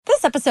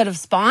This episode of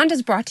Spawned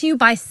is brought to you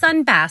by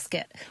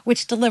Sunbasket,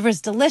 which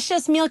delivers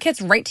delicious meal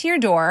kits right to your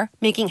door,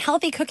 making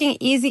healthy cooking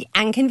easy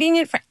and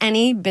convenient for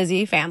any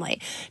busy family.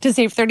 To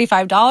save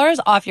 $35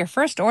 off your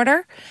first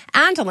order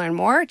and to learn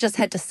more, just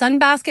head to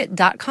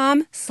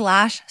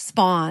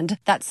sunbasket.com/spawned.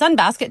 That's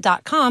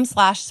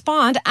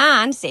sunbasket.com/spawned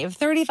and save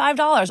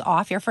 $35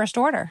 off your first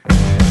order.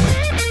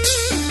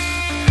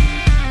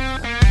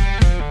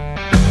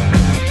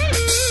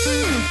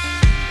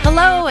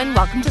 Hello and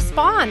welcome to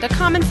Spawned, a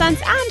common sense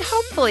and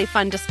hopefully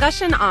fun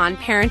discussion on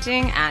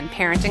parenting and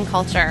parenting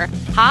culture.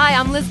 Hi,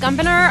 I'm Liz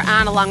Gumbiner,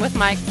 and along with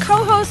my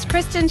co-host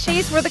Kristen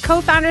Chase, we're the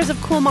co-founders of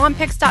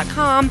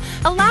CoolMomPicks.com.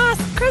 Alas,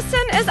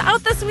 Kristen is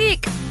out this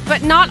week,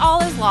 but not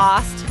all is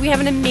lost. We have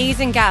an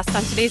amazing guest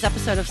on today's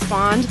episode of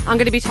Spawned. I'm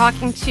going to be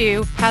talking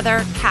to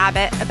Heather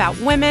Cabot about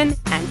women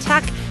and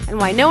tech and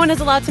why no one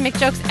is allowed to make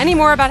jokes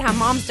anymore about how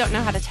moms don't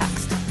know how to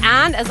text.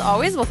 And as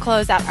always, we'll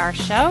close out our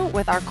show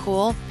with our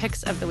cool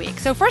picks of the week.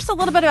 So first, a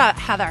little bit about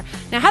Heather.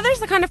 Now, Heather's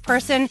the kind of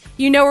person,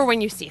 you know her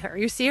when you see her.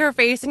 You see her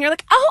face and you're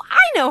like, oh, I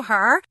know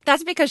her.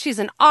 That's because she's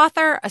an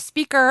author, a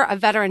speaker, a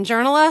veteran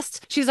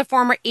journalist. She's a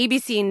former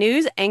ABC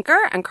News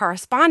anchor and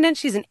correspondent.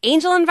 She's an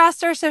angel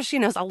investor, so she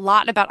knows a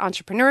lot about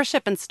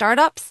entrepreneurship and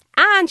startups.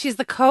 And she's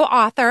the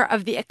co-author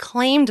of the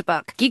acclaimed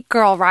book, Geek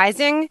Girl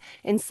Rising,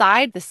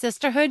 Inside the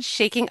Sisterhood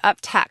Shaking Up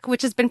Tech,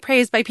 which has been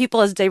praised by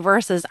people as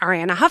diverse as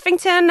Ariana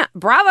Huffington,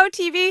 Bravo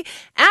TV,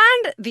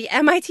 and the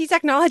MIT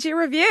Technology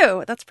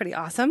Review. That's pretty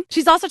awesome.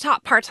 She's also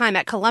taught part-time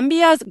at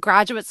Columbia's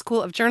Graduate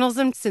School of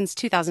Journalism since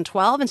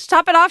 2012. And to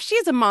top it off,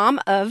 she's a mom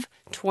of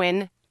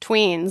twins.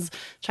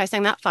 Try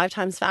saying that 5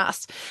 times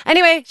fast.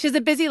 Anyway, she's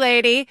a busy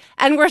lady,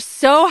 and we're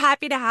so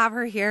happy to have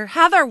her here.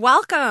 Heather,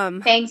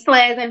 welcome. Thanks,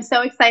 Liz. I'm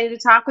so excited to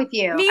talk with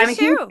you. Me I'm a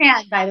huge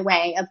fan, by the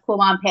way, of Cool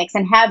Mom Picks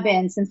and have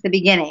been since the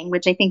beginning,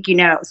 which I think you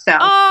know. So.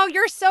 Oh,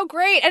 you're so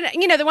great. And,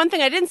 you know, the one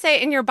thing I didn't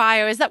say in your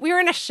bio is that we were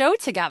in a show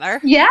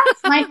together. Yes,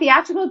 my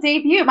theatrical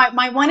debut,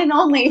 my one and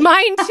only.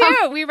 Mine,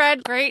 too. We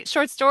read great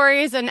short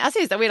stories and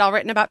essays that we'd all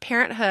written about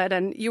parenthood,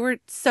 and you were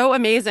so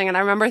amazing. And I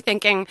remember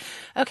thinking,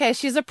 okay,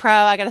 she's a pro.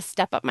 I got to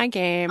step up my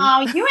game.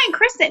 Oh, you and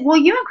Kristen were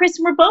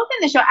both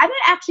in the show. I thought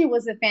it actually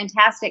was a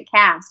fantastic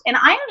cast. And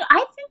I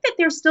think that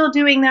they're still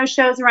doing those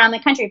shows around the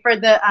country. For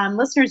the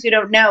listeners who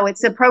don't know,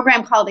 it's a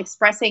program called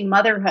Expressing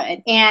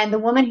Motherhood. And the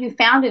woman who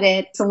founded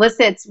it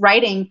solicits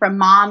writing from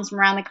moms from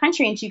around the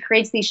country. And she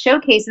creates these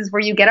showcases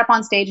where you get up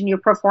on stage and you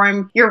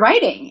perform your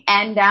writing.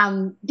 And,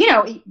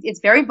 it's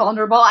very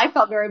vulnerable. I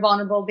felt very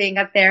vulnerable being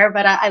up there,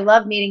 but I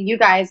love meeting you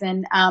guys.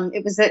 And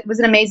it was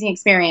an amazing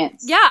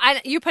experience. Yeah,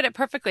 you put it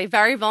perfectly.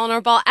 Very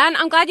vulnerable. And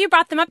I'm glad you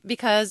brought them up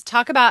because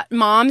talk about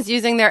moms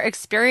using their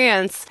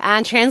experience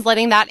and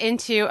translating that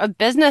into a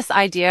business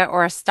idea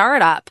or a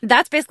startup.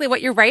 That's basically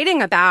what you're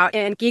writing about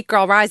in Geek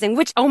Girl Rising,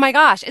 which, oh my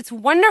gosh, it's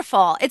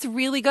wonderful. It's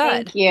really good.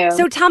 Thank you.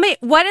 So tell me,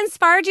 what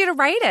inspired you to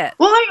write it?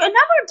 Well, a number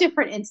of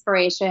different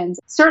inspirations.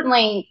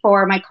 Certainly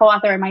for my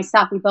co-author and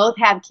myself, we both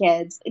have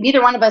kids.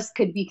 Neither one of us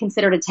could be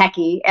considered a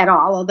techie at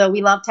all, although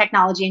we love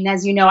technology. And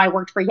as you know, I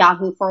worked for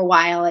Yahoo for a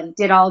while and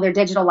did all their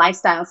digital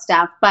lifestyle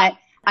stuff. But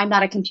I'm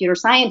not a computer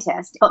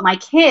scientist. But my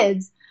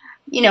kids,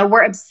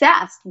 were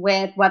obsessed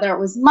with whether it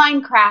was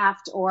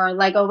Minecraft or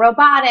Lego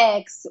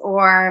robotics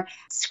or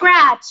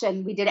Scratch.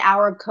 And we did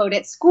Hour of Code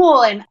at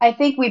school. And I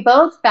think we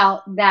both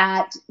felt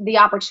that the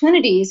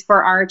opportunities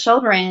for our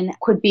children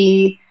could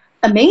be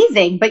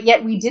amazing, but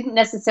yet we didn't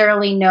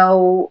necessarily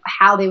know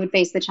how they would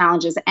face the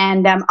challenges.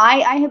 And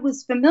I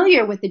was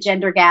familiar with the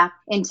gender gap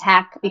in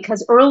tech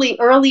because early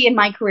in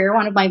my career,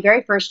 one of my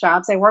very first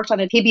jobs, I worked on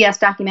a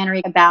PBS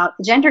documentary about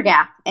the gender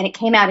gap, and it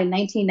came out in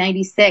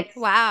 1996.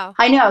 Wow.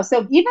 I know.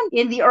 So even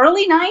in the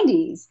early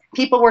 90s,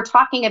 people were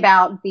talking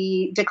about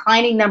the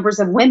declining numbers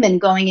of women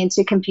going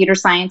into computer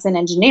science and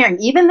engineering.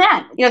 Even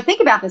then,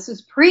 think about this. It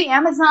was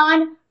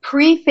pre-Amazon,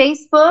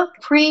 pre-Facebook,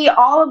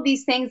 pre-all of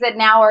these things that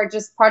now are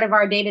just part of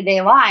our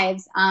day-to-day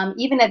lives.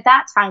 Even at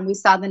that time, we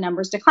saw the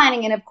numbers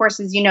declining. And of course,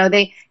 as you know,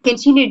 they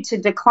continued to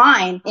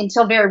decline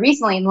until very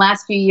recently. In the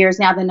last few years,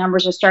 now the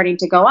numbers are starting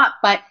to go up.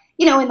 But,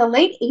 in the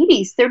late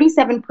 80s,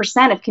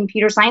 37% of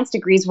computer science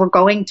degrees were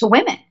going to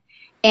women.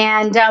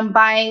 And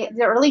by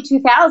the early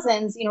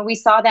 2000s, we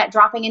saw that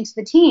dropping into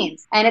the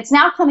teens. And it's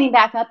now coming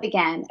back up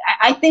again.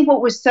 I think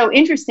what was so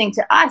interesting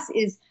to us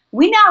is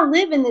we now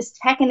live in this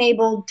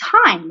tech-enabled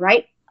time,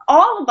 right?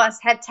 All of us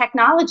have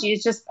technology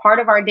as just part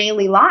of our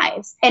daily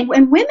lives. And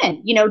when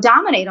women,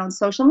 dominate on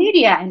social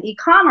media and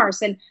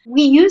e-commerce, and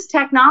we use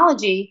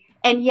technology,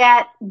 and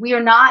yet we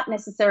are not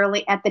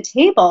necessarily at the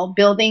table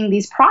building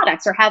these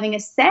products or having a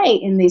say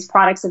in these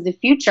products of the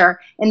future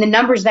in the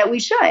numbers that we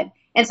should.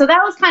 And so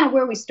that was kind of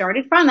where we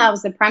started from. That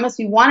was the premise.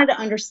 We wanted to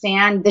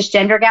understand this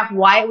gender gap,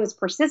 why it was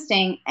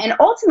persisting. And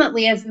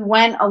ultimately, as we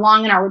went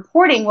along in our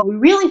reporting, what we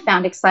really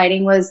found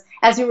exciting was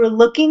as we were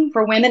looking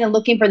for women and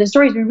looking for the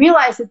stories, we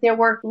realized that there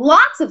were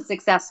lots of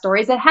success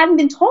stories that hadn't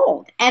been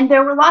told. And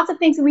there were lots of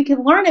things that we could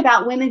learn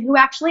about women who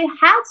actually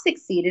had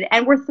succeeded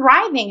and were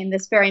thriving in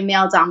this very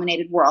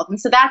male-dominated world.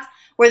 And so that's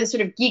where the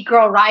sort of Geek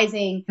Girl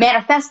Rising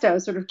manifesto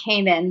sort of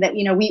came in, that,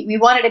 we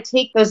wanted to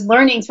take those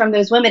learnings from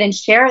those women and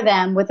share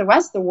them with the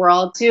rest of the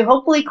world to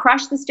hopefully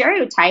crush the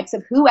stereotypes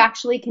of who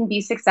actually can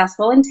be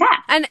successful in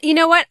tech. And you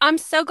know what? I'm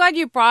so glad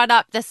you brought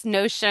up this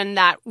notion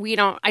that we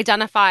don't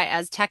identify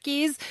as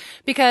techies,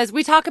 because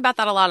we talk about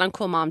that a lot on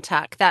Cool Mom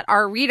Tech, that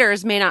our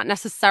readers may not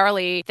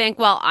necessarily think,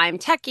 well, I'm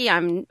techie,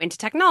 I'm into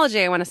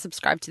technology, I want to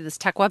subscribe to this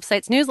tech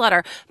website's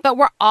newsletter, but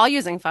we're all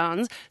using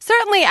phones.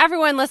 Certainly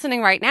everyone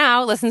listening right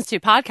now listens to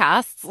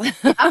podcasts.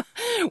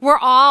 We're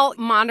all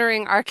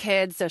monitoring our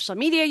kids' social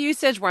media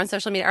usage. We're on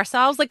social media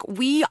ourselves. Like,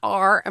 we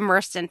are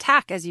immersed in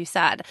tech, as you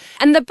said.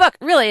 And the book,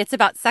 really, it's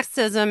about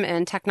sexism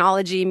in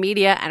technology,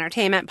 media,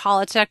 entertainment,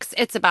 politics.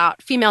 It's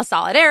about female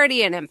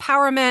solidarity and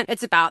empowerment.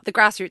 It's about the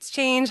grassroots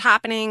change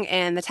happening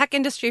in the tech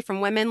industry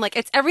from women. Like,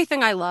 it's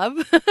everything I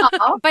love.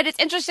 But it's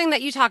interesting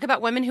that you talk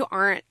about women who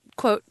aren't,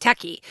 quote,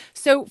 techie.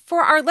 So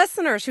for our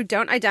listeners who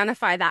don't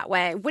identify that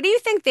way, what do you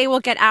think they will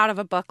get out of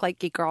a book like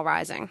Geek Girl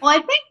Rising? Well, I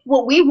think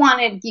what we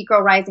wanted Geek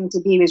Girl Rising to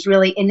be was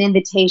really an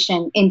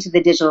invitation into the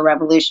digital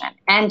revolution,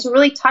 and to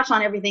really touch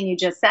on everything you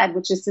just said,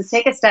 which is to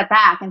take a step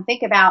back and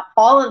think about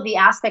all of the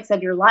aspects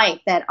of your life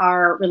that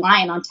are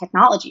reliant on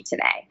technology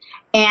today.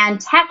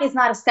 And tech is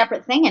not a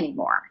separate thing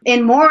anymore.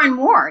 And more,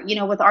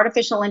 with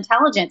artificial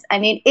intelligence, I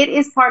mean, it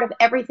is part of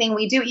everything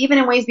we do, even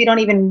in ways we don't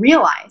even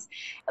realize.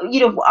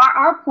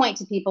 Our point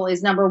to people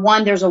is, number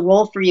one, there's a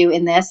role for you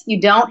in this.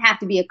 You don't have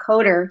to be a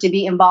coder to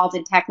be involved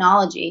in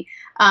technology.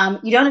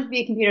 You don't have to be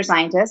a computer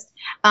scientist.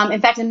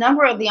 In fact, a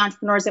number of the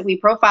entrepreneurs that we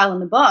profile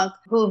in the book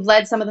who've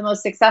led some of the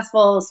most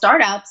successful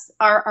startups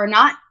are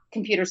not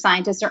computer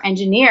scientists or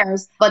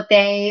engineers, but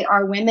they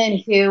are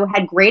women who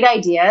had great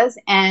ideas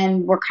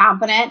and were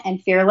confident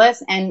and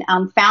fearless and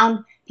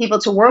found people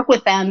to work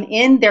with them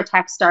in their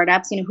tech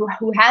startups,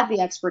 who had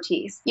the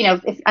expertise.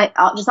 If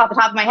I'll just off the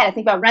top of my head, I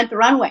think about Rent the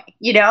Runway,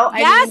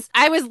 Yes,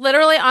 I was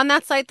literally on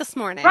that site this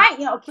morning. Right,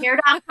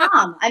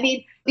 care.com. I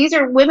mean, these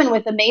are women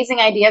with amazing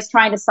ideas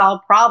trying to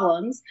solve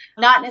problems,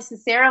 not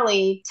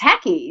necessarily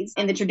techies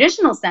in the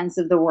traditional sense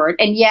of the word,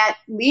 and yet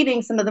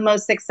leading some of the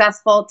most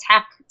successful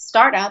tech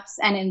startups,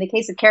 and in the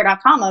case of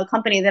care.com, a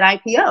company that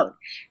IPO'd.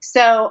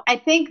 So I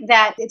think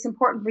that it's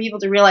important for people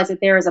to realize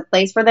that there is a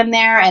place for them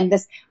there, and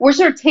we're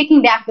sort of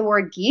taking back the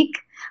word geek.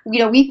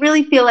 We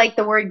really feel like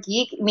the word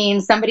geek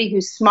means somebody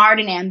who's smart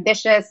and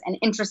ambitious and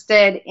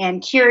interested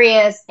and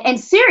curious and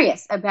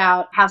serious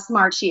about how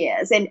smart she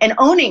is and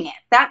owning it.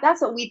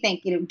 That's what we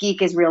think,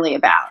 geek is really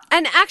about.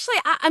 And actually,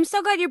 I'm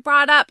so glad you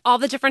brought up all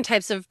the different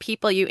types of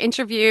people you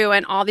interview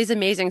and all these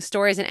amazing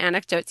stories and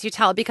anecdotes you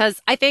tell,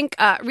 because I think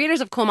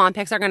readers of Cool Mom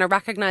Picks are going to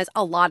recognize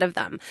a lot of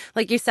them.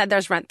 Like you said,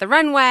 there's Rent the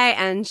Runway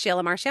and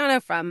Sheila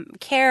Marciano from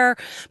Care,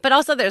 but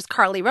also there's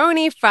Carly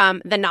Roney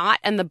from The Knot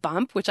and The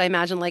Bump, which I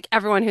imagine like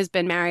everyone who's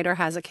been married or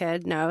has a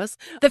kid knows.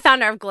 The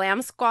founder of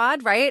Glam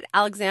Squad, right?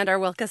 Alexander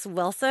Wilkes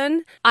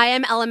Wilson. I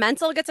Am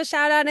Elemental gets a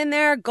shout out in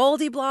there.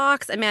 Goldie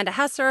Blocks, Amanda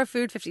Hesser of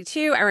Food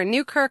 52, Erin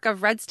Newkirk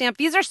of Red Stamp.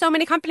 These are so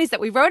many companies that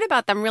we wrote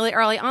about them really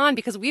early on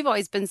because we've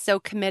always been so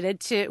committed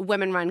to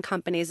women-run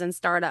companies and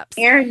startups.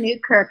 Erin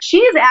Newkirk, she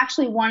is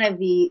actually one of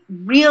the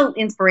real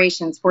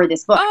inspirations for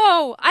this book.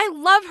 Oh, I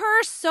love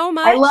her so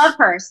much. I love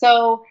her.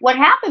 So what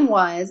happened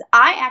was,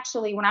 I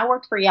actually, when I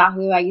worked for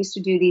Yahoo, I used to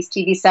do these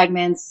TV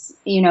segments,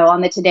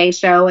 on the Today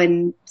Show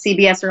and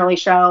CBS Early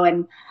Show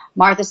and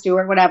Martha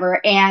Stewart,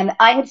 whatever. And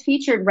I had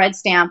featured Red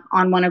Stamp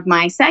on one of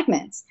my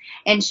segments.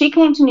 And she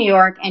came to New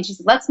York and she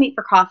said, let's meet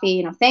for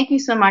coffee. Thank you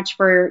so much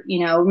for,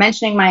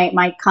 mentioning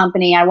my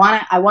company. I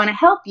want to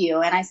help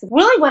you. And I said,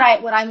 really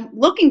what I'm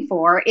looking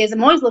for is,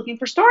 I'm always looking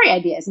for story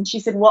ideas. And she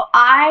said, well,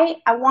 I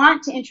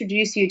want to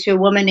introduce you to a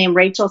woman named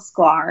Rachel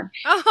Sklar.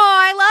 Oh,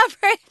 I love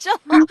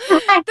Rachel.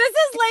 This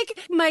is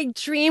like my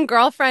dream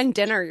girlfriend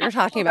dinner you're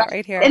talking about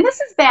right here. And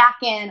this is back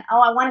in,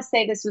 I want to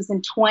say this was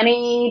in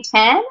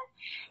 2010.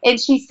 And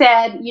she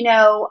said,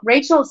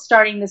 Rachel's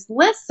starting this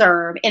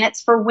listserv, and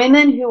it's for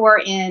women who are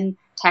in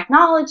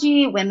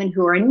technology, women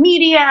who are in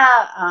media,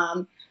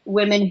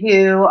 women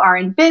who are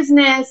in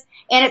business.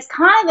 And it's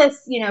kind of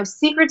this,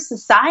 secret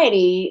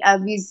society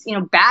of these,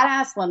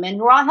 badass women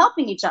who are all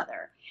helping each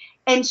other.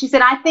 And she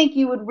said, I think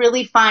you would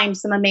really find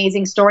some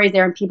amazing stories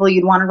there and people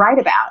you'd want to write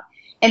about.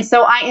 And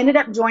so I ended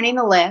up joining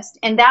the list,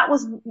 and that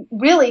was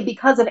really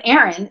because of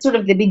Erin, sort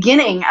of the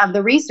beginning of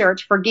the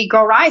research for Geek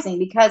Girl Rising,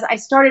 because I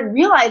started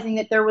realizing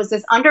that there was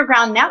this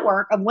underground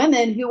network of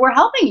women who were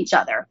helping each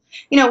other.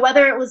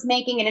 Whether it was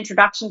making an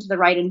introduction to the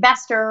right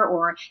investor,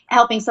 or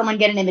helping someone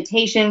get an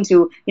invitation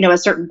to, a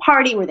certain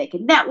party where they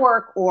could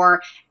network,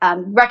 or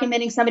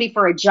recommending somebody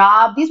for a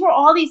job. These were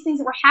all these things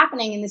that were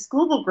happening in this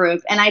Google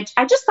group, and I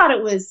just thought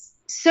it was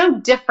so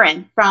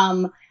different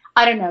from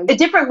I don't know, a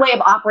different way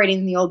of operating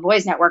than the old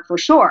boys network for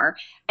sure.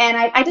 And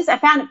I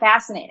found it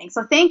fascinating.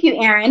 So thank you,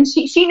 Erin.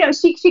 She knows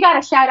she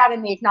got a shout out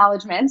in the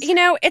acknowledgments.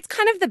 It's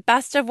kind of the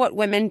best of what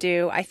women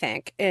do, I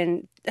think,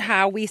 in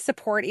how we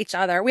support each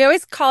other. We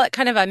always call it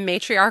kind of a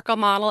matriarchal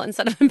model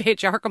instead of a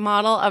patriarchal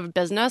model of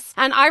business.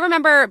 And I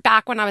remember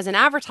back when I was in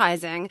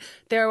advertising,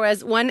 there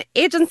was one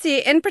agency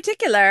in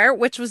particular,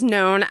 which was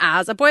known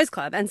as a boys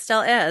club and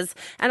still is.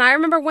 And I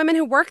remember women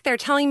who worked there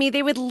telling me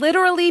they would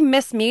literally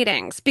miss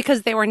meetings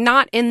because they were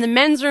not in the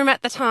men's room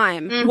at the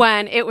time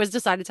when it was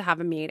decided to have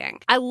a meeting.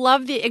 I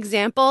love the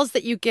examples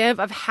that you give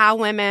of how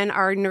women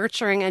are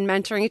nurturing and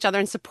mentoring each other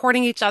and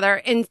supporting each other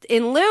in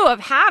lieu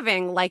of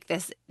having like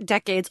this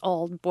decades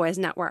old boys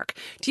network.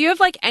 Do you have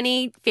like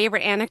any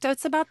favorite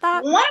anecdotes about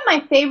that? One of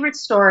my favorite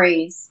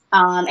stories,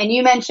 and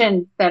you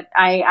mentioned that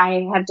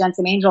I have done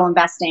some angel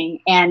investing.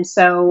 And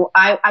so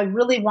I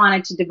really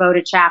wanted to devote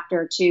a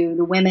chapter to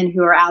the women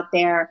who are out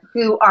there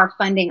who are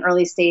funding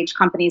early stage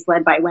companies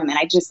led by women.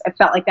 I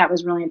felt like that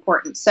was really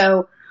important.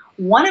 So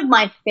one of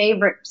my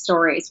favorite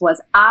stories was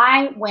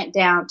I went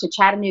down to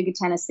Chattanooga,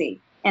 Tennessee,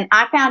 and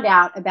I found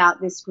out about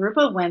this group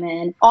of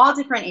women, all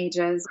different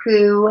ages,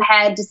 who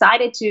had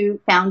decided to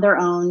found their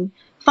own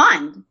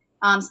fund,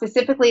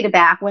 specifically to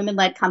back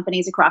women-led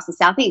companies across the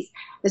Southeast.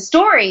 The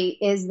story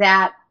is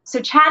that, so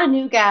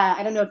Chattanooga,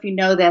 I don't know if you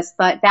know this,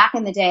 but back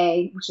in the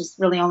day, which is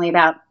really only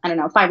about,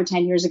 5 or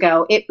 10 years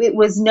ago, it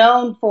was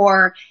known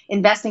for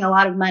investing a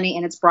lot of money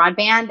in its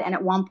broadband. And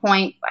at one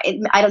point,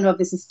 I don't know if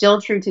this is still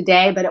true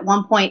today, but at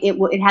one point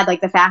it had like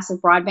the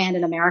fastest broadband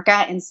in America.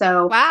 And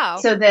so, wow.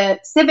 So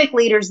the civic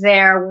leaders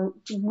there were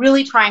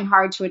really trying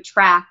hard to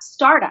attract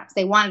startups.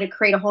 They wanted to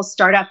create a whole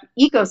startup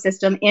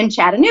ecosystem in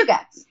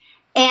Chattanooga.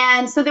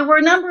 And so there were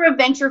a number of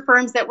venture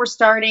firms that were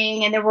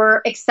starting, and there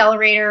were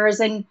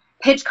accelerators and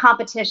pitch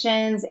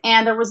competitions.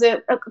 And there was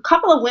a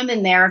couple of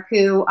women there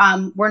who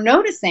were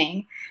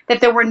noticing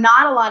that there were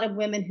not a lot of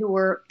women who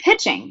were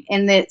pitching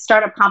in the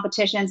startup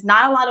competitions,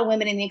 not a lot of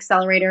women in the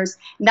accelerators,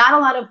 not a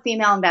lot of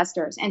female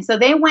investors. And so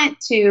they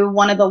went to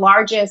one of the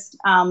largest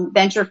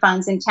venture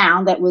funds in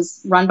town that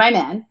was run by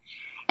men.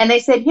 And they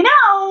said,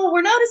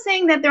 we're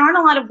noticing that there aren't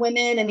a lot of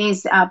women in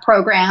these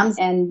programs,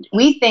 and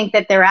we think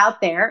that they're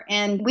out there,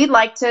 and we'd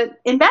like to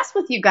invest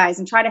with you guys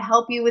and try to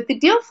help you with the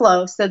deal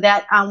flow so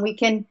that we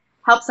can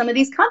help some of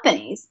these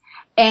companies.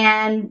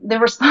 And the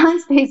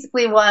response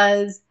basically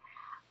was,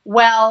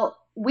 well,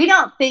 we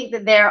don't think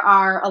that there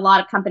are a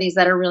lot of companies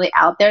that are really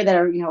out there that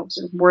are,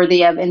 sort of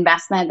worthy of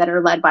investment, that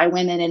are led by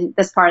women in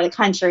this part of the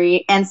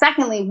country. And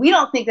secondly, we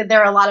don't think that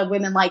there are a lot of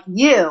women like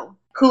you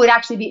who would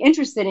actually be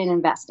interested in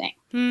investing.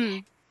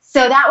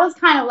 So that was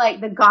kind of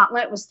like the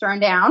gauntlet was thrown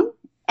down.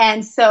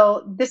 And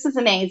so this is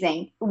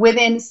amazing.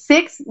 Within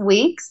 6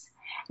 weeks,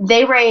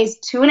 they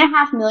raised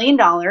 $2.5 million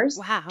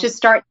to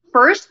start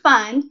first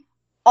fund,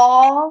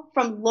 all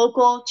from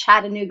local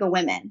Chattanooga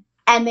women.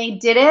 And they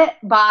did it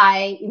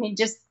by,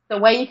 just the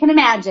way you can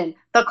imagine,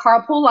 the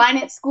carpool line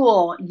at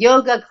school,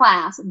 yoga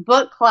class,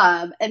 book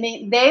club.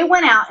 They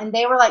went out and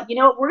they were like,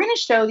 we're going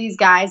to show these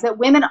guys that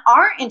women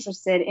are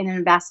interested in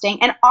investing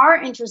and are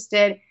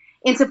interested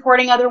in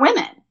supporting other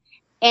women.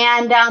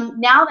 And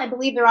now I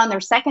believe they're on their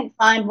second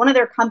fund. One of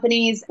their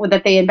companies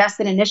that they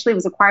invested initially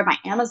was acquired by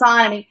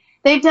Amazon.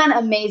 They've done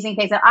amazing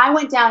things. And I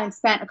went down and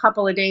spent a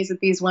couple of days with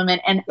these women,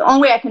 and the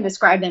only way I can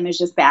describe them is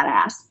just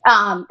badass.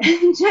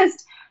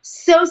 Just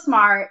so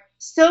smart,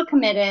 so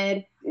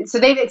committed. So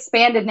they've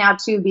expanded now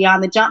too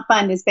beyond. The Jump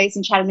Fund is based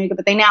in Chattanooga,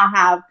 but they now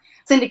have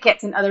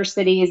syndicates in other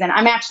cities. And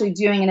I'm actually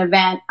doing an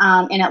event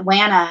in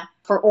Atlanta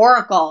for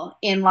Oracle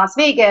in Las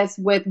Vegas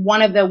with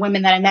one of the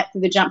women that I met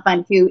through the Jump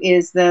Fund, who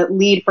is the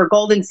lead for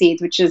Golden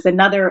Seeds, which is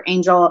another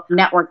angel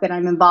network that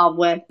I'm involved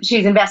with.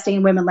 She's investing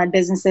in women-led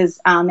businesses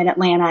in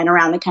Atlanta and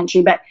around the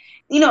country. But,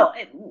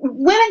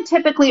 women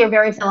typically are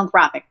very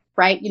philanthropic,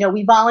 right?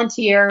 We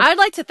volunteer. I'd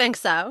like to think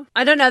so.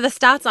 I don't know the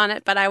stats on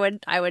it, but I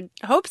would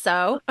hope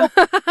so.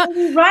 What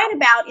we write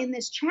about in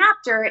this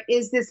chapter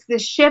is this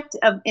shift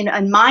in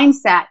a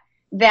mindset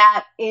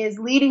that is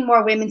leading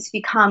more women to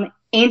become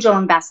angel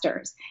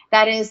investors.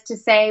 That is to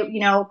say,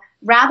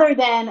 rather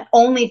than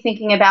only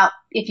thinking about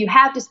if you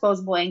have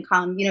disposable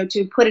income,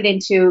 to put it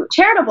into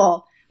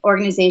charitable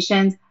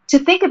organizations, to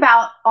think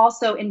about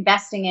also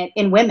investing it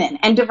in women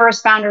and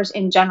diverse founders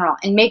in general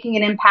and making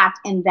an impact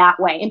in that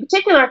way. In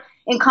particular,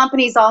 in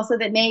companies also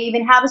that may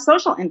even have a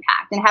social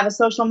impact and have a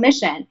social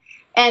mission.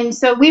 And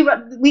so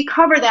we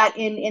cover that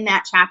in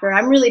that chapter.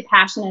 I'm really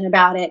passionate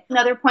about it.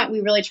 Another point we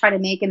really try to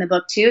make in the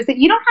book, too, is that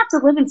you don't have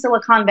to live in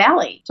Silicon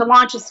Valley to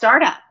launch a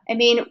startup.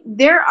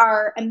 There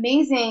are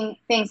amazing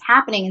things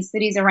happening in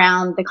cities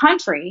around the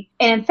country.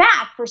 And in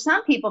fact, for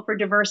some people, for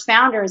diverse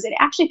founders, it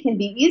actually can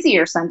be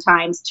easier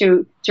sometimes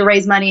to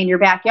raise money in your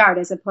backyard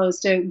as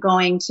opposed to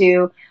going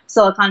to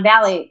Silicon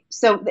Valley.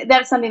 So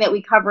that's something that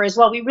we cover as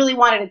well. We really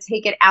wanted to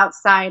take it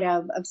outside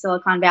of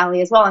Silicon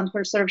Valley as well and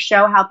sort of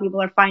show how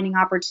people are finding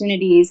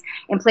opportunities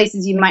in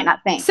places you might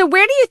not think. So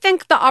where do you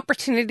think the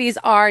opportunities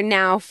are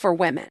now for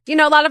women?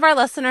 A lot of our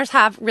listeners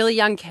have really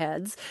young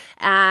kids,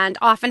 and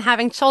often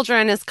having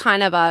children is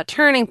kind of a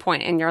turning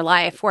point in your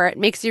life where it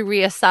makes you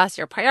reassess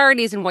your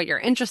priorities and what you're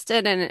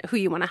interested in, who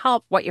you want to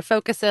help, what your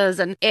focus is.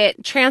 And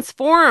it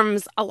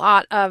transforms a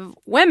lot of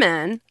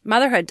women,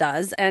 motherhood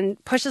does,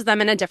 and pushes them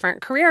in a different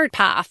career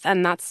path.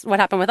 And that's what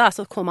happened with us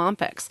with Cool Mom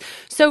Picks.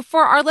 So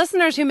for our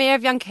listeners who may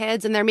have young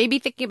kids and they're maybe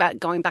thinking about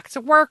going back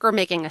to work or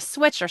making a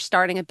switch or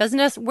starting a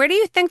business, where do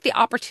you think the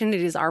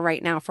opportunities are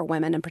right now for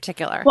women in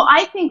particular? Well,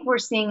 I think we're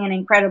seeing an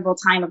incredible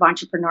time of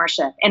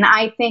entrepreneurship. And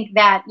I think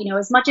that,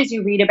 as much as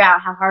you read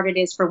about how hard it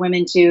is for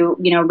women to,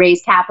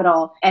 raise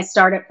capital as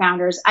startup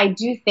founders, I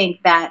do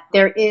think that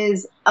there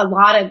is a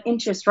lot of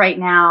interest right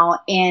now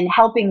in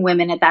helping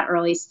women at that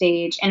early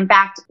stage. In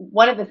fact,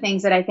 one of the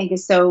things that I think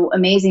is so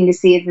amazing to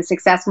see is the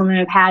success women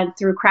have had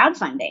through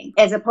crowdfunding,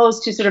 as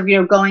opposed to sort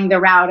of, going the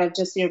route of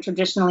just,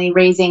 traditionally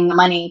raising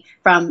money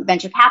from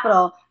venture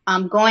capital,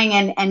 going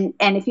and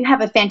if you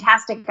have a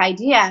fantastic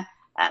idea,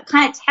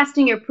 kind of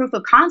testing your proof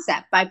of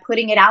concept by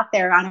putting it out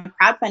there on a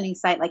crowdfunding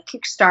site like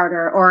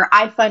Kickstarter or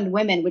I Fund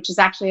Women, which is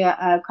actually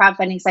a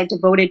crowdfunding site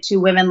devoted to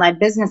women-led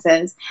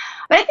businesses.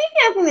 But I think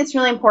the other thing that's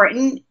really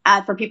important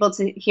for people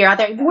to hear out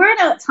there, we're in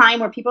a time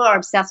where people are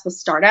obsessed with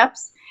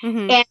startups.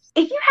 Mm-hmm. And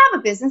if you have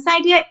a business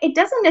idea, it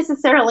doesn't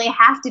necessarily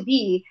have to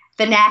be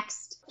the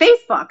next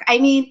Facebook. I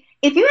mean,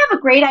 if you have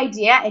a great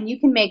idea and you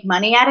can make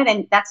money at it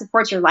and that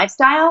supports your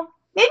lifestyle,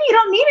 maybe you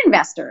don't need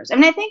investors. I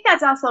mean, I think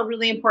that's also a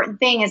really important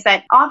thing is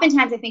that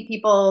oftentimes I think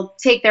people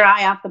take their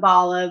eye off the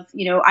ball of,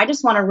 I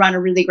just want to run a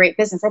really great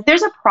business. If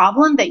there's a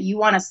problem that you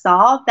want to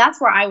solve,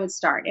 that's where I would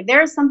start. If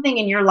there is something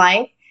in your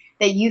life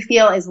that you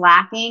feel is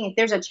lacking, if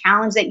there's a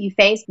challenge that you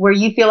face where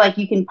you feel like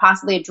you can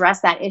possibly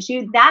address that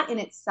issue, that in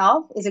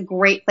itself is a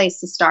great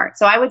place to start.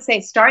 So I would say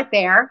start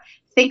there.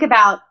 Think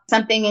about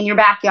something in your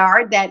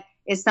backyard that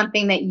is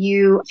something that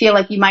you feel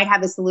like you might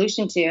have a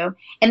solution to.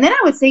 And then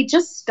I would say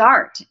just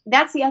start.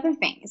 That's the other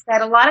thing is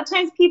that a lot of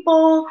times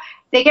people,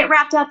 they get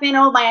wrapped up in,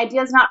 my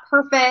idea is not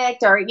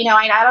perfect or,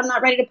 I'm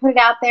not ready to put it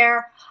out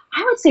there.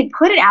 I would say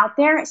put it out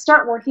there,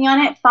 start working on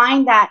it,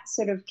 find that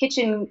sort of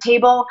kitchen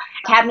table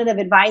cabinet of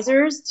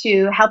advisors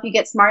to help you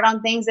get smart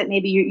on things that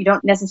maybe you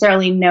don't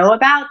necessarily know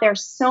about.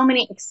 There's so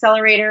many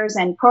accelerators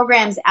and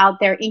programs out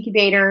there,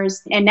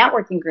 incubators and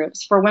networking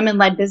groups for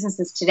women-led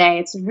businesses today.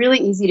 It's really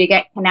easy to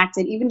get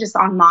connected, even just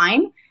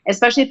online,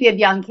 especially if you have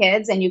young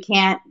kids and you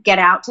can't get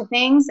out to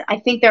things. I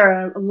think there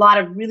are a lot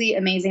of really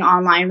amazing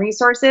online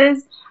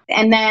resources.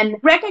 And then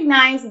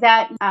recognize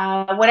that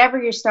whatever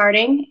you're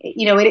starting,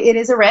 it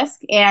is a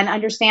risk and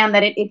understand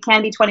that it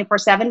can be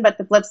 24/7. But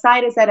the flip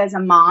side is that as a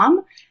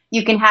mom,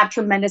 you can have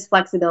tremendous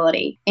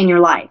flexibility in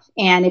your life.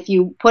 And if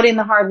you put in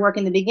the hard work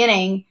in the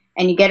beginning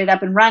and you get it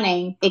up and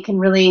running, it can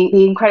really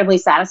be incredibly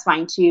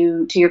satisfying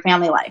to your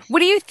family life. What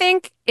do you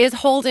think is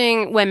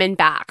holding women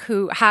back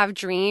who have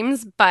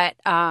dreams but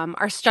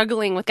are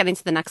struggling with getting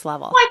to the next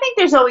level? Well, I think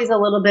there's always a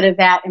little bit of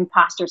that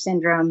imposter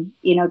syndrome,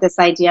 this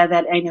idea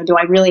that, do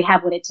I really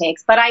have what it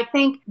takes? But I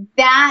think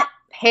that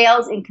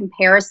pales in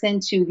comparison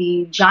to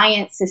the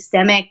giant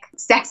systemic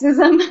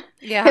sexism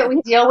that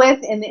we deal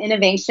with in the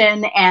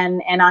innovation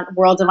and on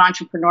world of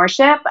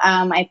entrepreneurship.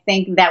 I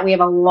think that we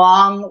have a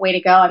long way to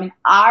go. I mean,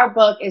 our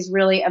book is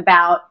really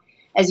about,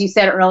 as you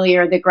said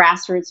earlier, the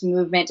grassroots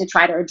movement to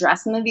try to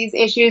address some of these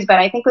issues. But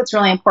I think what's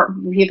really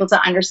important for people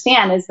to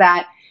understand is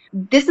that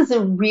this is a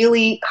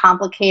really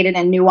complicated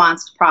and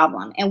nuanced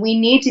problem, and we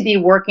need to be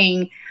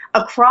working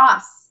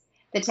across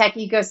the tech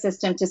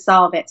ecosystem to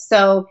solve it.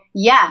 So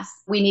yes,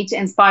 we need to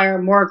inspire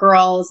more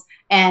girls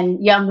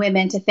and young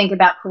women to think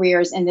about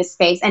careers in this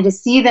space and to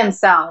see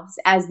themselves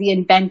as the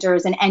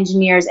inventors and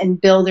engineers and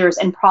builders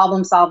and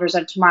problem solvers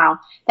of tomorrow.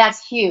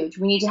 That's huge.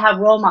 We need to have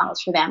role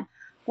models for them.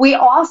 We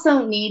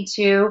also need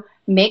to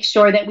make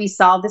sure that we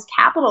solve this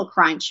capital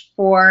crunch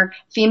for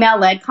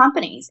female-led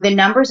companies. The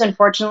numbers,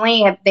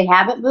 unfortunately, they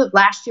haven't moved.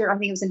 Last year, I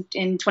think it was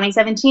in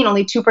 2017,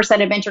 only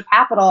 2% of venture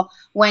capital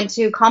went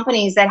to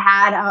companies that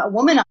had a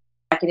woman on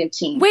the executive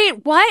team.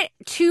 Wait, what?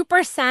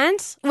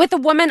 2% with a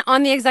woman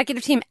on the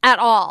executive team at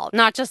all?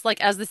 Not just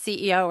like as the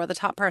CEO or the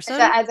top person?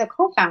 As a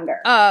co-founder.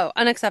 Oh,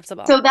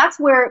 unacceptable. So that's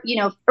where,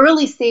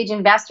 early stage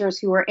investors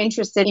who are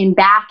interested in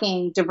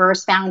backing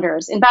diverse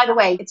founders. And by the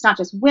way, it's not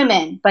just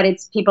women, but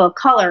it's people of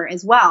color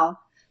as well,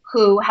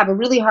 who have a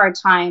really hard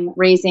time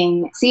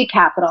raising seed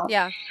capital.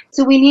 Yeah.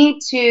 So we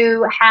need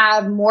to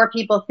have more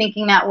people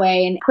thinking that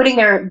way and putting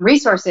their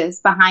resources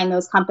behind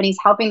those companies,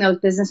 helping those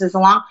businesses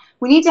along.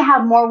 We need to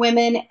have more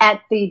women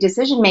at the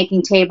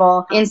decision-making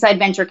table inside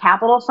venture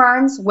capital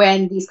firms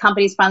when these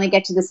companies finally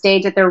get to the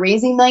stage that they're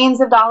raising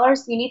millions of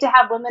dollars. You need to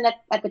have women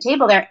at the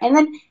table there. And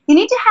then you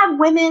need to have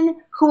women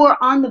who are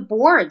on the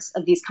boards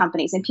of these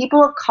companies and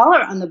people of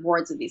color on the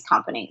boards of these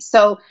companies.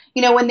 So,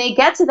 when they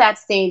get to that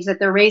stage that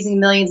they're raising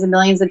millions and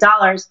millions of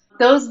dollars,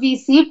 those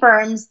VC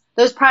firms,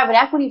 those private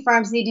equity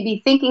firms need to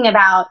be thinking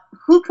about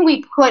who can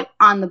we put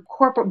on the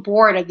corporate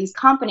board of these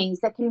companies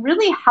that can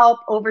really help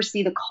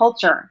oversee the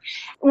culture.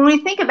 When we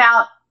think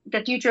about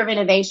the future of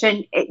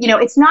innovation,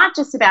 it's not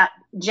just about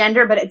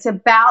gender, but it's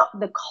about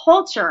the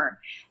culture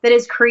that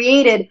is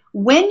created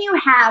when you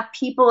have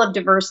people of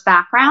diverse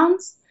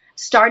backgrounds.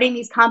 starting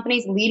these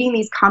companies, leading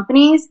these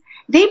companies,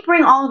 they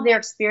bring all of their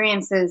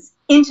experiences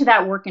into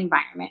that work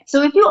environment.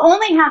 So if you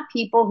only have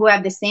people who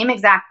have the same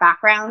exact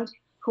background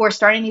who are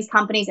starting these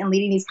companies and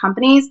leading these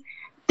companies,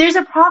 there's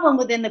a problem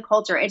within the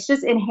culture. It's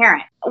just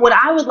inherent. What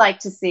I would like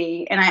to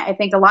see, and I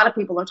think a lot of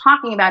people are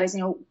talking about, is,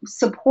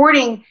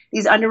 supporting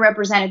these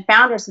underrepresented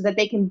founders so that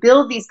they can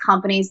build these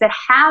companies that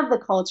have the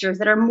cultures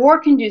that are more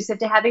conducive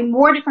to having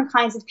more different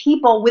kinds of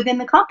people within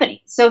the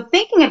company. So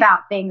thinking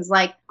about things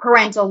like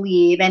parental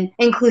leave and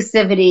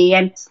inclusivity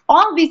and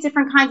all of these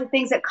different kinds of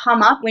things that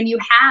come up when you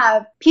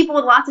have people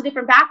with lots of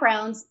different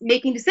backgrounds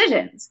making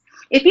decisions.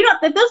 If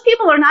those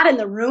people are not in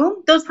the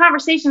room, those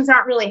conversations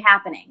aren't really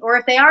happening. Or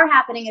if they are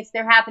happening,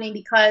 they're happening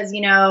because,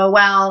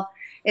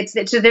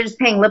 they're just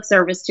paying lip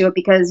service to it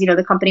because,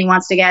 the company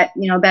wants to get,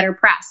 better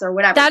press or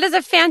whatever. That is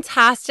a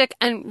fantastic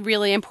and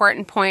really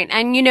important point.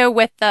 And,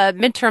 with the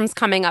midterms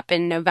coming up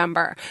in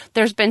November,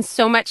 there's been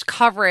so much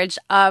coverage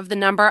of the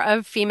number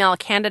of female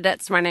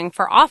candidates running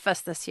for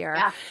office this year.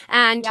 Yeah.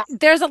 And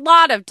there's a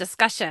lot of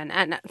discussion.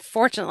 And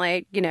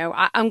fortunately,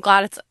 I'm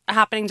glad it's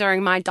happening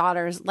during my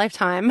daughter's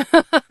lifetime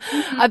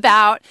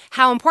about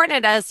how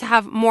important it is to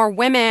have more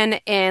women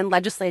in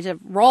legislative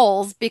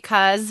roles,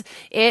 because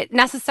it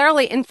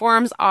necessarily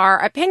informs our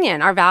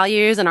opinion, our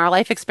values, and our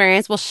life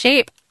experience will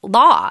shape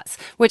laws,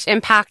 which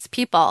impacts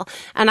people.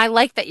 And I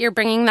like that you're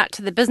bringing that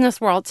to the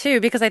business world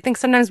too, because I think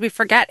sometimes we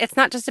forget it's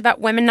not just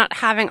about women not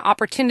having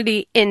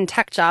opportunity in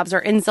tech jobs or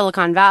in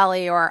Silicon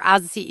Valley or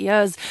as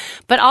CEOs,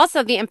 but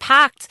also the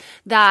impact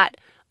that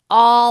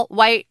all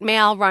white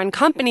male-run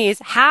companies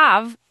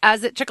have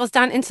as it trickles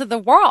down into the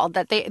world,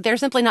 that they're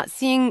simply not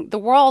seeing the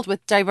world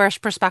with diverse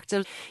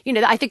perspectives.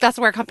 I think that's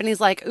where companies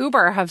like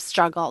Uber have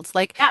struggled.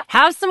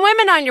 Have some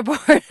women on your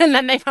board, and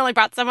then they finally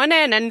brought someone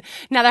in, and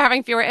now they're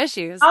having fewer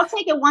issues. I'll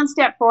take it one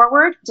step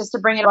forward just to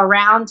bring it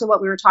around to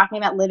what we were talking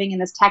about, living in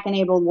this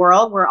tech-enabled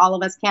world where all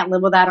of us can't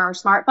live without our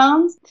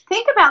smartphones.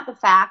 Think about the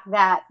fact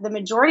that the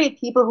majority of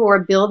people who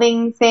are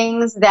building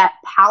things that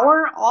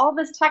power all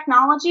this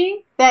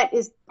technology that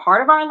is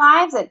part of our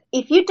lives, that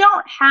if you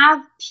don't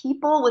have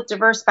people with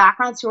diverse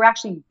backgrounds who are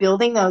actually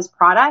building those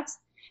products,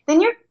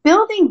 then you're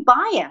building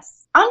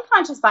bias,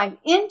 unconscious bias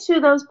into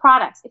those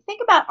products.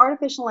 Think about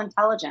artificial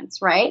intelligence,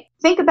 right?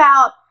 Think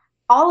about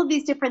all of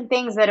these different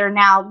things that are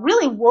now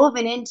really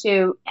woven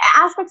into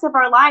aspects of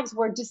our lives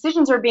where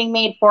decisions are being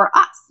made for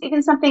us.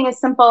 Even something as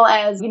simple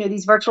as,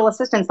 these virtual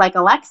assistants like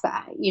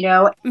Alexa,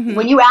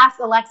 when you ask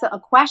Alexa a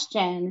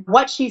question,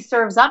 what she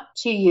serves up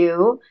to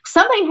you,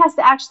 somebody has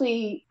to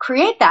actually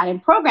create that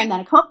and program that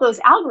and come up with those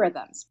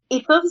algorithms.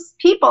 If those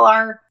people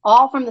are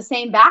all from the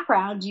same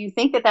background, do you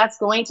think that that's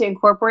going to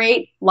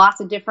incorporate lots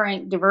of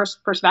different diverse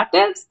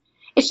perspectives?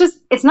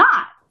 It's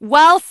not.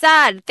 Well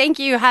said. Thank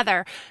you,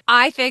 Heather.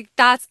 I think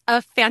that's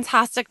a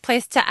fantastic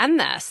place to end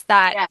this.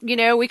 That,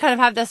 we kind of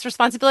have this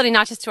responsibility,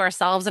 not just to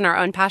ourselves and our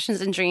own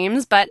passions and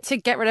dreams, but to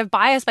get rid of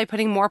bias by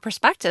putting more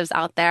perspectives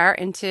out there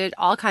into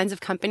all kinds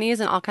of companies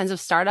and all kinds of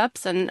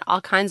startups and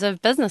all kinds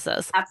of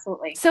businesses.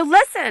 Absolutely. So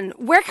listen,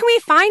 where can we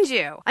find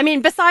you? I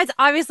mean, besides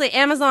obviously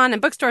Amazon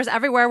and bookstores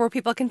everywhere where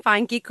people can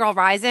find Geek Girl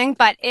Rising,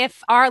 but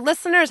if our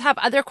listeners have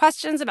other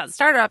questions about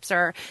startups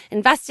or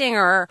investing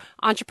or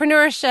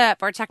entrepreneurship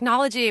or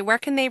technology, where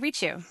can they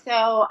reach you?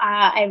 So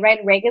I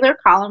write a regular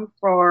column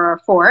for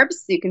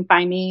Forbes. You can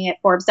find me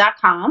at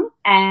Forbes.com,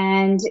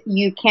 and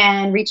you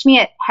can reach me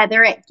at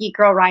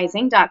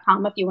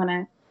Heather@geekgirlrising.com if you want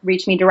to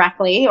reach me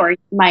directly, or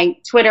my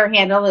Twitter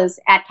handle is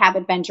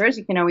 @CabotVentures.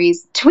 You can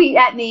always tweet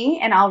at me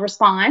and I'll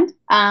respond.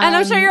 And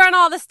I'm sure you're on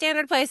all the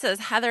standard places,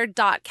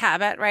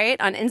 Heather.Cabot, right?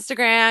 On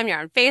Instagram, you're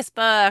on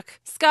Facebook,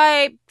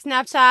 Skype,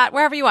 Snapchat,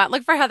 wherever you want.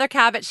 Look for Heather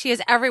Cabot. She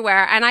is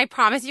everywhere. And I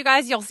promise you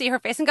guys, you'll see her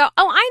face and go,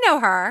 oh, I know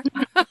her.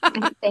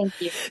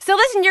 Thank you. So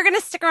listen, you're going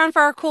to stick around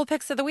for our cool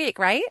picks of the week,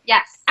 right?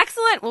 Yes.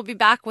 Excellent. We'll be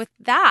back with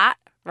that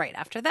right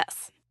after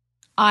this.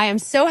 I am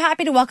so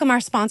happy to welcome our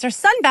sponsor,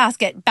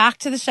 Sunbasket, back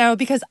to the show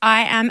because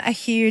I am a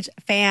huge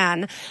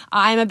fan.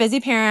 I'm a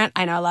busy parent.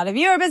 I know a lot of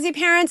you are busy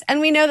parents,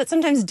 and we know that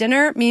sometimes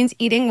dinner means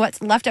eating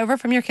what's left over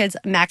from your kids'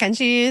 mac and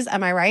cheese.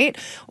 Am I right?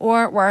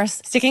 Or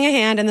worse, sticking a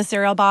hand in the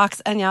cereal box.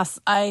 And yes,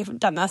 I've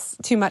done this,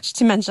 too much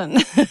to mention.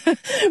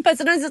 But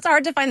sometimes it's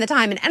hard to find the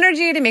time and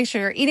energy to make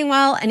sure you're eating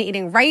well and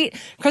eating right.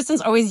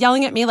 Kristen's always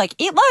yelling at me like,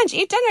 eat lunch,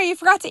 eat dinner, you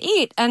forgot to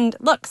eat. And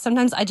look,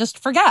 sometimes I just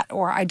forget,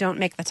 or I don't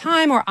make the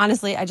time, or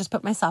honestly, I just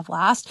put myself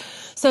last.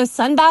 So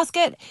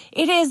Sunbasket,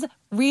 it is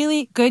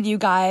really good, you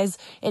guys.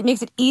 It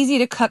makes it easy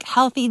to cook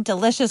healthy,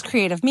 delicious,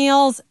 creative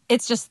meals.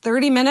 It's just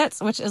 30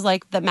 minutes, which is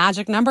like the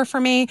magic number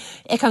for me.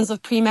 It comes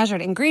with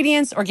pre-measured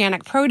ingredients,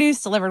 organic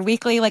produce delivered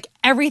weekly, like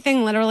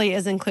everything literally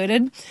is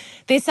included.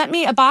 They sent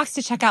me a box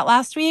to check out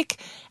last week,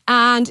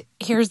 and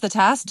here's the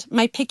test.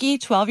 My picky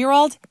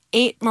 12-year-old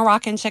ate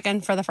Moroccan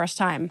chicken for the first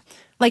time.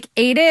 Like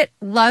ate it,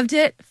 loved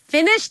it,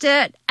 finished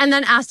it, and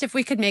then asked if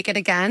we could make it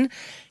again.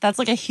 That's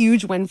like a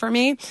huge win for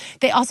me.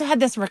 They also had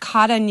this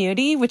ricotta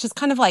gnocchi, which is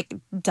kind of like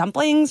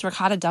dumplings,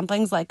 ricotta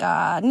dumplings, like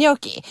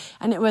gnocchi.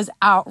 And it was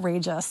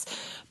outrageous.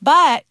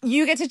 But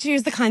you get to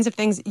choose the kinds of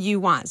things you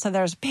want. So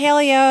there's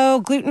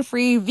paleo,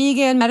 gluten-free,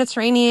 vegan,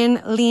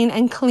 Mediterranean, lean,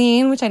 and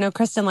clean, which I know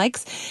Kristen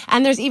likes.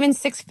 And there's even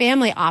 6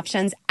 family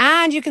options.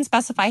 And you can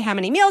specify how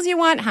many meals you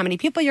want, how many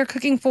people you're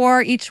cooking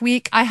for each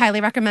week. I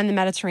highly recommend the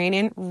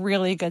Mediterranean.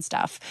 Really good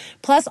stuff.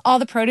 Plus, all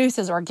the produce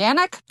is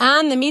organic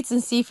and the meats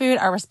and seafood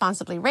are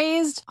responsibly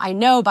raised. I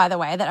know, by the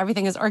way, that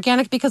everything is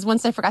organic because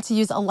once I forgot to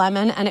use a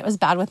lemon and it was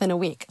bad within a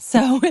week.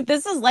 So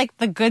this is like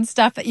the good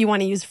stuff that you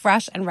want to use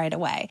fresh and right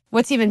away.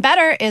 What's even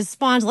better is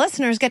Spawned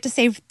listeners get to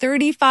save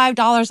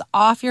 $35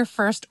 off your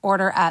first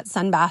order at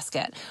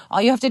Sunbasket.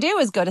 All you have to do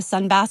is go to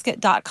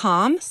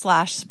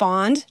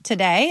sunbasket.com/spawned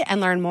today and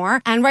learn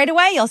more. And right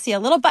away, you'll see a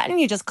little button.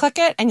 You just click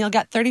it and you'll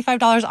get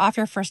 $35 off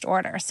your first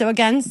order. So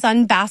again,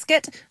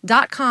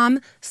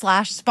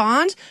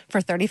 sunbasket.com/spawned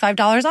for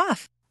 $35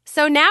 off.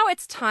 So now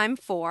it's time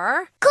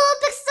for Cool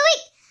Picks of the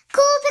Week.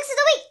 Cool Picks of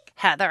the Week.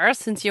 Heather,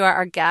 since you are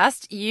our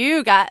guest,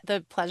 you got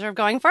the pleasure of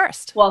going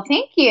first. Well,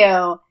 thank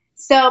you.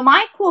 So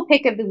my cool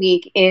pick of the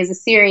week is a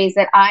series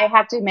that I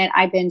have to admit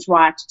I binge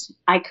watched.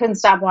 I couldn't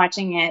stop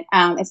watching it.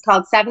 It's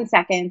called 7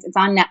 Seconds. It's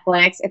on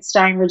Netflix. It's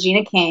starring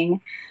Regina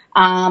King.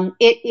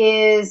 It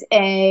is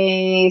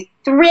a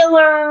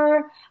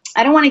thriller.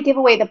 I don't want to give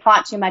away the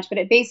plot too much, but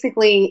it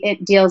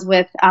deals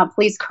with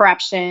police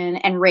corruption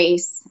and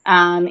race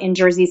in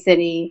Jersey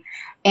City.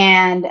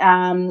 And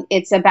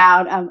it's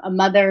about a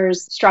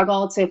mother's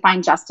struggle to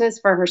find justice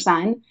for her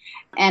son.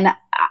 And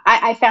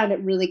I found it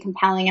really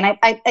compelling. And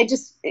I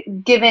just,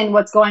 given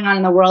what's going on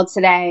in the world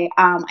today,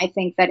 I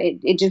think that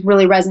it just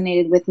really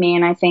resonated with me.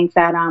 And I think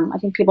that I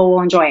think people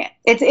will enjoy it.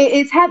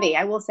 It's heavy.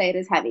 I will say it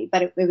is heavy,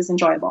 but it was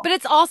enjoyable. But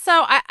it's also,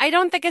 I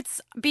don't think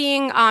it's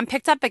being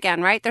picked up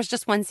again, right? There's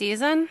just one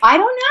season? I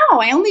don't know.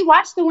 I only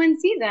watched the one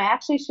season. I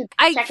actually should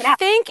check it out. I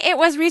think it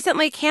was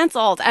recently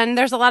canceled and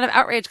there's a lot of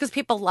outrage because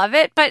people love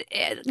it. But,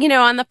 you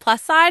know, on the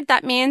plus side,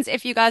 that means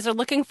if you guys are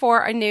looking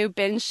for a new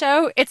binge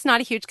show, it's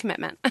not a huge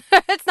commitment.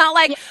 It's not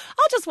like,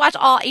 I'll just watch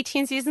all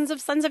 18 seasons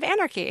of Sons of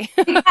Anarchy.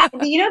 Yeah.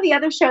 You know, the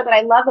other show that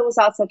I love that was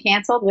also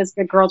canceled was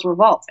Good Girls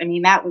Revolt. I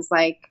mean, that was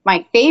like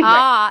my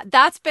favorite.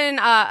 That's been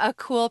a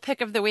cool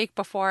pick of the week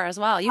before as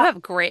well. You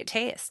have great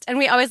taste. And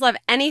we always love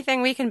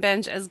anything we can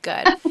binge is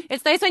good.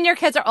 It's nice when your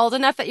kids are old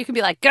enough that you can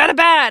be like, go to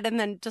bed, and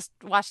then just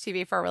watch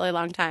TV for a really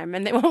long time.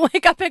 And they won't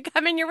wake up and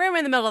come in your room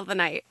in the middle of the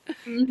night.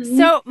 Mm-hmm.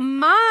 So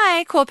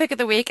my cool pick of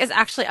the week is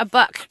actually a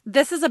book.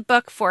 This is a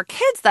book for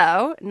kids,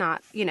 though,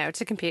 not, you know,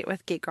 to compete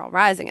with Geek Girl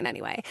Rising in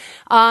any way.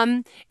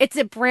 It's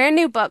a brand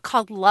new book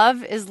called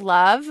Love is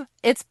Love.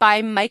 It's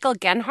by Michael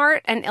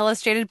Genhart and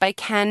illustrated by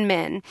Ken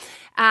Min.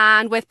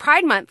 And with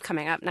Pride Month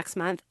coming up next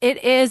month,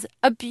 it is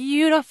a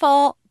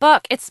beautiful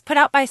book. It's put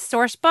out by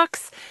Source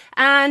Books.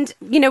 And,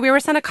 you know, we were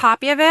sent a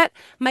copy of it.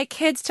 My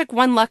kids took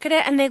one look at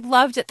it and they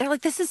loved it. They're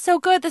like, this is so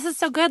good. This is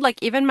so good. Like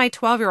even my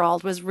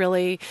 12-year-old was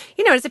really,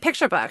 you know, it's a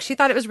picture book. She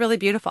thought it was really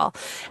beautiful.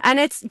 And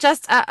it's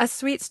just a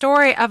sweet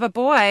story of a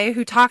boy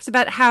who talks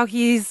about how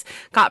he's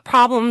got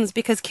problems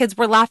because kids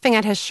were laughing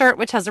at his shirt,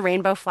 which has a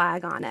rainbow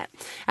flag on it.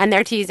 And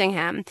they're teasing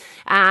him.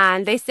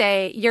 And they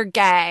say, you're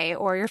gay,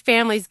 or your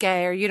family's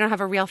gay, or you don't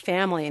have a real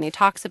family. And he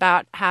talks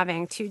about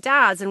having 2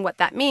 dads and what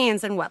that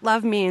means and what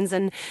love means.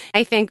 And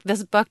I think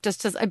this book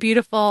just does a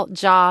beautiful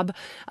job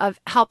of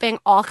helping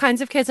all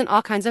kinds of kids and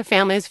all kinds of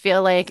families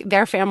feel like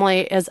their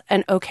family is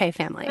an okay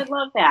family. I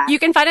love that. You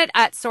can find it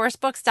at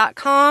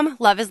sourcebooks.com,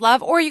 Love is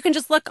Love, or you can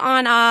just look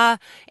on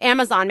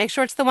Amazon. Make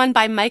sure it's the one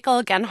by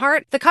Michael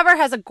Genhart. The cover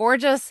has a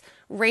gorgeous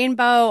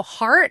rainbow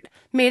heart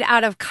made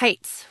out of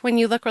kites when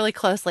you look really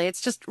closely.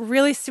 It's just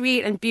really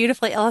sweet and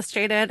beautifully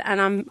illustrated,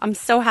 and I'm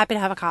so happy to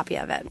have a copy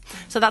of it.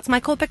 So that's my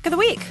cool pick of the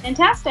week.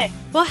 Fantastic.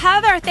 Well,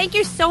 Heather, thank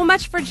you so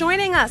much for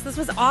joining us. This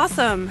was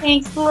awesome.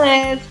 Thanks,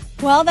 Liz.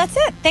 Well, that's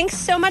it. Thanks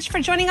so much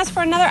for joining us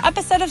for another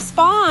episode of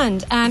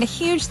Spawned. And a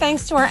huge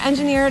thanks to our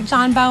engineer,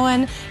 John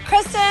Bowen.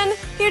 Kristen,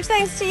 huge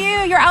thanks to you.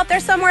 You're out there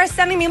somewhere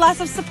sending me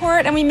lots of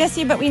support, and we miss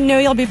you, but we know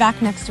you'll be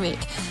back next week.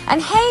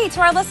 And hey,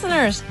 to our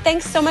listeners,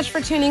 thanks so much for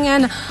tuning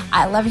in.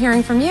 I love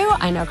hearing from you.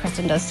 I know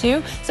Kristen does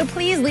too. So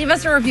please leave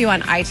us a review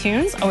on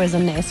iTunes. Always a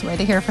nice way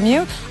to hear from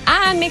you.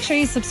 And make sure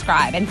you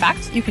subscribe. In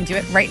fact, you can do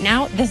it right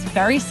now, this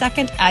very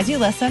second as you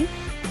listen.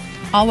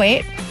 I'll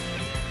wait.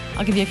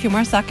 I'll give you a few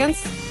more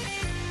seconds.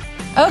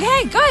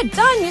 Okay, good.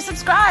 Done. You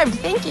subscribed.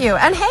 Thank you.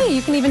 And hey,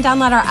 you can even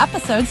download our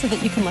episodes so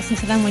that you can listen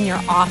to them when you're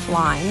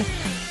offline.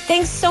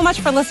 Thanks so much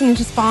for listening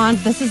to Spawned.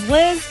 This is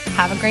Liz.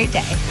 Have a great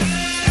day.